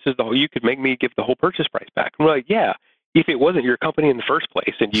 Golly, this is you could make me give the whole purchase price back. I'm like, yeah, if it wasn't your company in the first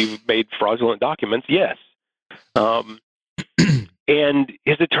place and you made fraudulent documents, yes. And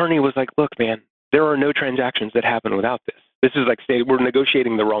his attorney was like, look, man, there are no transactions that happen without this. This is like saying we're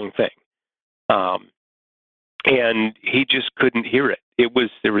negotiating the wrong thing. And he just couldn't hear it. There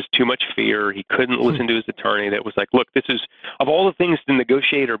was too much fear. He couldn't listen to his attorney that was like, look, this is, of all the things to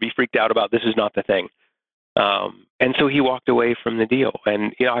negotiate or be freaked out about, this is not the thing. And so he walked away from the deal.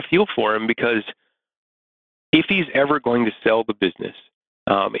 And, I feel for him because if he's ever going to sell the business,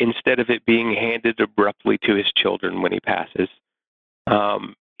 instead of it being handed abruptly to his children when he passes,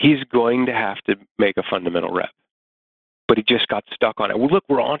 he's going to have to make a fundamental rep. But he just got stuck on it. Well, look,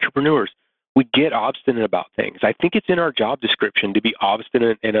 we're entrepreneurs. We get obstinate about things. I think it's in our job description to be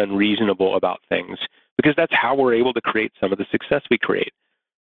obstinate and unreasonable about things because that's how we're able to create some of the success we create.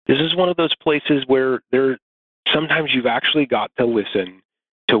 This is one of those places where sometimes you've actually got to listen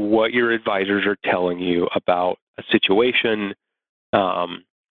to what your advisors are telling you about a situation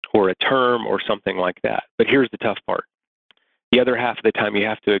or a term or something like that. But here's the tough part. The other half of the time you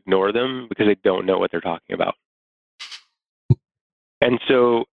have to ignore them because they don't know what they're talking about. And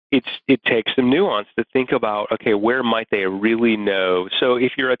so it takes some nuance to think about, okay, where might they really know? So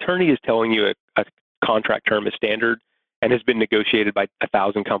if your attorney is telling you a contract term is standard and has been negotiated by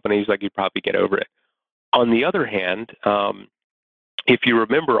 1,000 companies, like you'd probably get over it. On the other hand, if you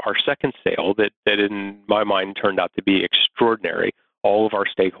remember our second sale that in my mind turned out to be extraordinary, all of our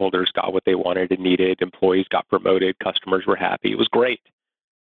stakeholders got what they wanted and needed. Employees got promoted. Customers were happy. It was great.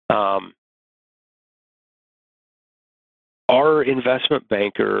 Our investment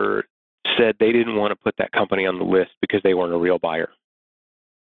banker said they didn't want to put that company on the list because they weren't a real buyer.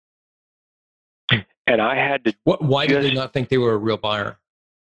 And I had to. Why did they not think they were a real buyer?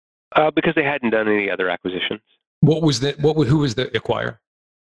 Because they hadn't done any other acquisitions. Who was the acquirer?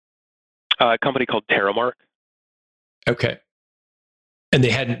 A company called Terramark. Okay. And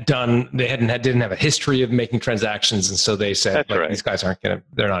didn't have a history of making transactions, and so they said, right. These guys they're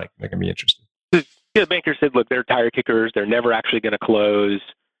not going to be interested. The banker said, look, they're tire kickers. They're never actually going to close.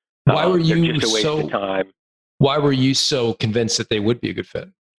 Why were you just a waste of time. Why were you so convinced that they would be a good fit?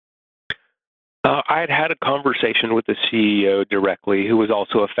 I had a conversation with the CEO directly, who was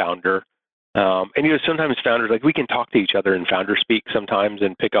also a founder. And sometimes founders, like we can talk to each other in founder speak sometimes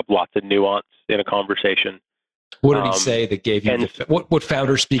and pick up lots of nuance in a conversation. What did he say that gave you what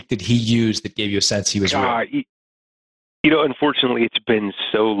founder speak did he use that gave you a sense he was real? Unfortunately, it's been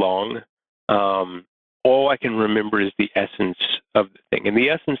so long. All I can remember is the essence of the thing. And the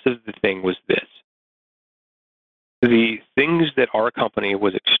essence of the thing was this. The things that our company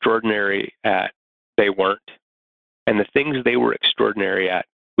was extraordinary at, they weren't. And the things they were extraordinary at,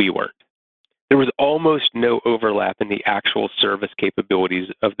 we weren't. There was almost no overlap in the actual service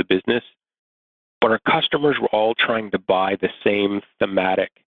capabilities of the business, but our customers were all trying to buy the same thematic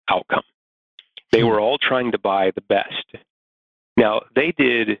outcome. They were all trying to buy the best. Now, they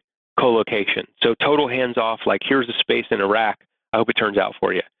did co-location. So total hands-off, like here's a space in a rack. I hope it turns out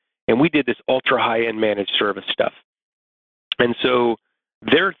for you. And we did this ultra high-end managed service stuff. And so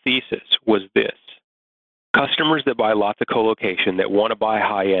their thesis was this. Customers that buy lots of co-location, that want to buy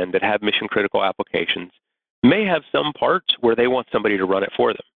high-end, that have mission-critical applications, may have some parts where they want somebody to run it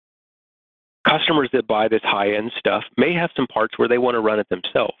for them. Customers that buy this high-end stuff may have some parts where they want to run it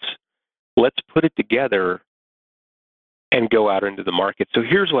themselves. Let's put it together and go out into the market. So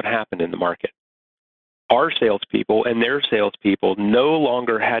here's what happened in the market. Our salespeople and their salespeople no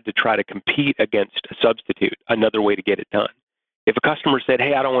longer had to try to compete against a substitute, another way to get it done. If a customer said,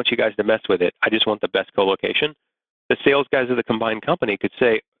 hey, I don't want you guys to mess with it, I just want the best co-location, the sales guys of the combined company could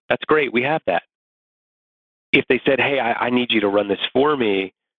say, that's great, we have that. if they said, hey, I need you to run this for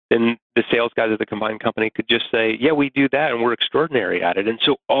me, then the sales guys of the combined company could just say, yeah, we do that, and we're extraordinary at it. And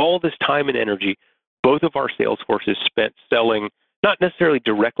so all this time and energy, both of our sales forces spent selling, not necessarily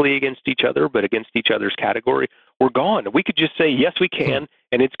directly against each other, but against each other's category, were gone. We could just say, yes, we can,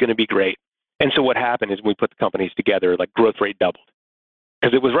 and it's going to be great. And so what happened is when we put the companies together, like growth rate doubled.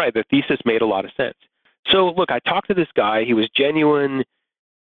 Because it was right. The thesis made a lot of sense. So look, I talked to this guy. He was genuine.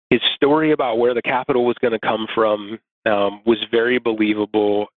 His story about where the capital was going to come from was very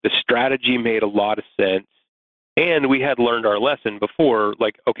believable. The strategy made a lot of sense. And we had learned our lesson before,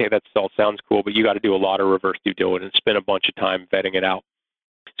 like, okay, that all sounds cool, but you got to do a lot of reverse due diligence, spend a bunch of time vetting it out.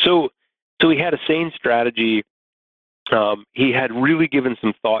 So he had a sane strategy. He had really given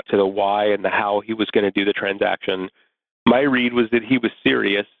some thought to the why and the how he was going to do the transaction. My read was that he was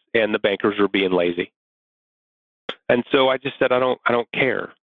serious and the bankers were being lazy. And so I just said, I don't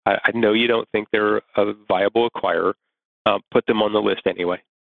care. I know you don't think they're a viable acquirer. Put them on the list anyway.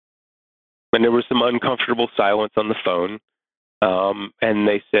 And there was some uncomfortable silence on the phone. And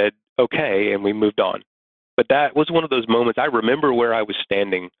they said, okay, and we moved on. But that was one of those moments. I remember where I was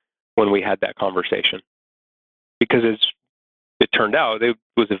standing when we had that conversation. Because as it turned out, it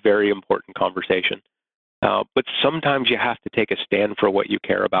was a very important conversation. But sometimes you have to take a stand for what you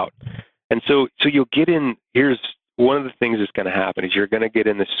care about. And so you'll get in, here's one of the things that's going to happen is you're going to get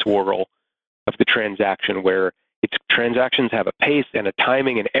in this swirl of the transaction where transactions have a pace and a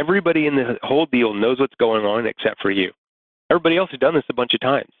timing, and everybody in the whole deal knows what's going on except for you. Everybody else has done this a bunch of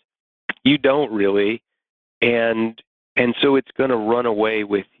times. You don't really, and so it's going to run away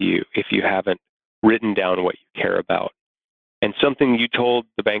with you if you haven't written down what you care about. And something you told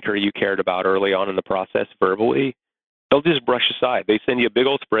the banker you cared about early on in the process verbally, they'll just brush aside. They send you a big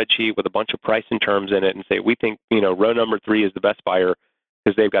old spreadsheet with a bunch of price and terms in it and say, we think, row number 3 is the best buyer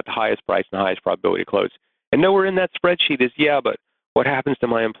because they've got the highest price and the highest probability to close. And nowhere in that spreadsheet is, yeah, but what happens to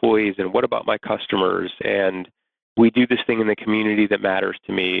my employees and what about my customers? And we do this thing in the community that matters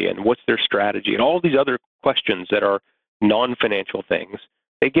to me, and what's their strategy? And all these other questions that are non-financial things,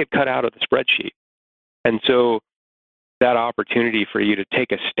 they get cut out of the spreadsheet. And so that opportunity for you to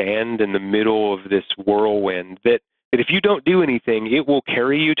take a stand in the middle of this whirlwind that if you don't do anything, it will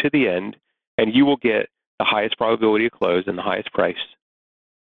carry you to the end and you will get the highest probability of close and the highest price,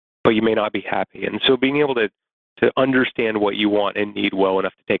 but you may not be happy. And so being able to understand what you want and need well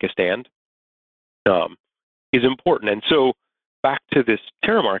enough to take a stand is important. And so back to this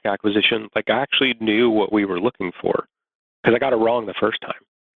Terramark acquisition, like I actually knew what we were looking for because I got it wrong the first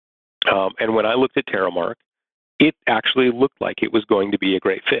time. And when I looked at Terramark, it actually looked like it was going to be a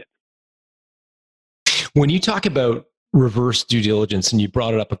great fit. When you talk about reverse due diligence, and you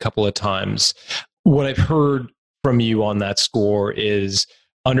brought it up a couple of times, what I've heard from you on that score is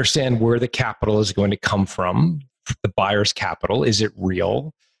understand where the capital is going to come from, the buyer's capital. Is it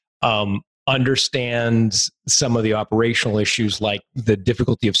real? Understand some of the operational issues like the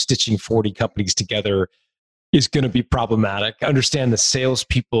difficulty of stitching 40 companies together is going to be problematic. Understand the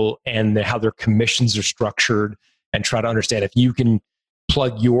salespeople and how their commissions are structured, and try to understand if you can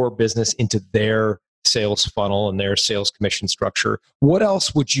plug your business into their sales funnel and their sales commission structure. What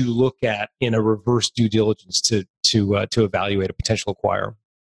else would you look at in a reverse due diligence to evaluate a potential acquirer?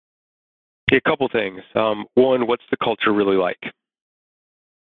 A couple things. One, what's the culture really like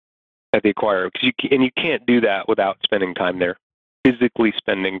at the acquirer? And you can't do that without spending time there, physically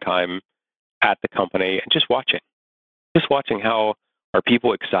spending time at the company and just watching. Just watching how, are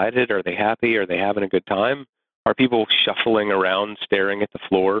people excited? Are they happy? Are they having a good time? Are people shuffling around, staring at the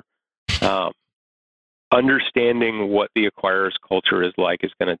floor? Understanding what the acquirer's culture is like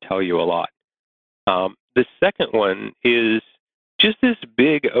is going to tell you a lot. The second one is just this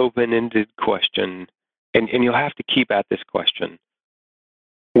big open-ended question, and you'll have to keep at this question.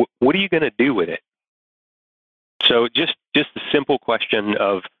 What are you going to do with it? So just the simple question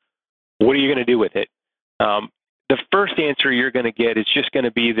of, what are you going to do with it? The first answer you're going to get is just going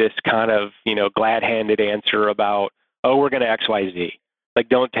to be this kind of, glad-handed answer about, oh, we're going to X, Y, Z. Like,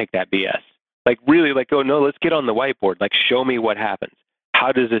 don't take that BS. Like, really, like, oh, no, let's get on the whiteboard. Like, show me what happens.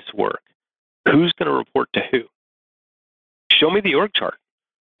 How does this work? Who's going to report to who? Show me the org chart.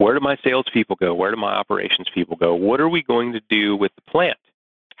 Where do my salespeople go? Where do my operations people go? What are we going to do with the plant?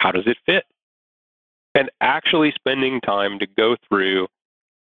 How does it fit? And actually spending time to go through,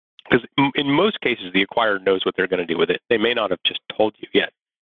 because in most cases, the acquirer knows what they're going to do with it. They may not have just told you yet.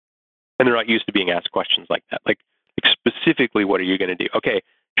 And they're not used to being asked questions like that. Like specifically, what are you going to do? Okay,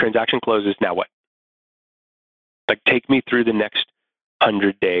 transaction closes, now what? Like, take me through the next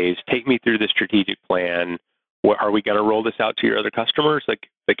 100 days. Take me through the strategic plan. Are we going to roll this out to your other customers? Like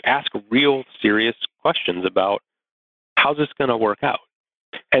ask real serious questions about how's this going to work out.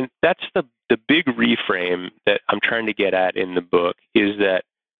 And that's the big reframe that I'm trying to get at in the book, is that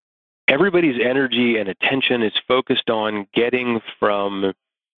everybody's energy and attention is focused on getting from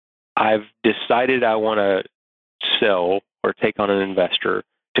I've decided I want to sell or take on an investor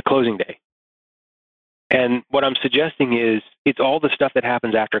to closing day. And what I'm suggesting is it's all the stuff that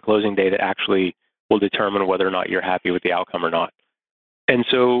happens after closing day that actually will determine whether or not you're happy with the outcome or not. And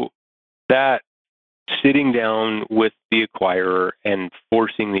so that sitting down with the acquirer and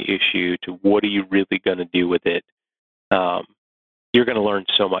forcing the issue to what are you really going to do with it, you're going to learn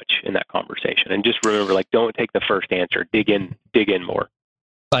so much in that conversation. And just remember, like, don't take the first answer. Dig in more.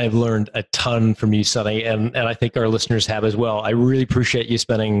 I've learned a ton from you, Sonny, and I think our listeners have as well. I really appreciate you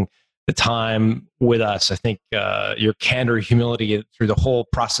spending the time with us. I think your candor, humility through the whole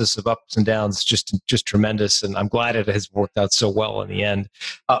process of ups and downs, just tremendous. And I'm glad it has worked out so well in the end.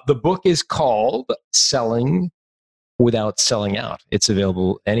 The book is called Selling Without Selling Out. It's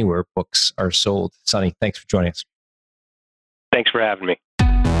available anywhere books are sold. Sonny, thanks for joining us. Thanks for having me.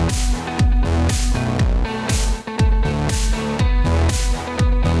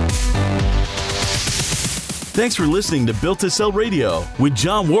 Thanks for listening to Built to Sell Radio with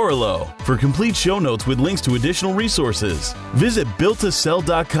John Warrillow. For complete show notes with links to additional resources, visit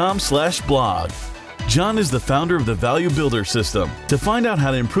builttosell.com/blog. John is the founder of the Value Builder System. To find out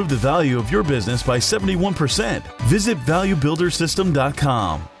how to improve the value of your business by 71%, visit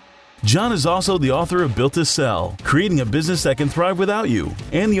valuebuildersystem.com. John is also the author of Built to Sell, Creating a Business That Can Thrive Without You,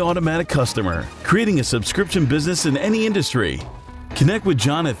 and The Automatic Customer, Creating a Subscription Business in Any Industry. Connect with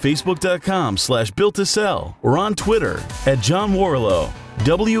John at facebook.com/built-to-sell or on Twitter at John Warrillow,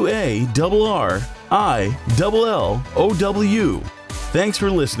 WARRILLOW. Thanks for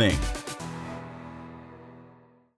listening.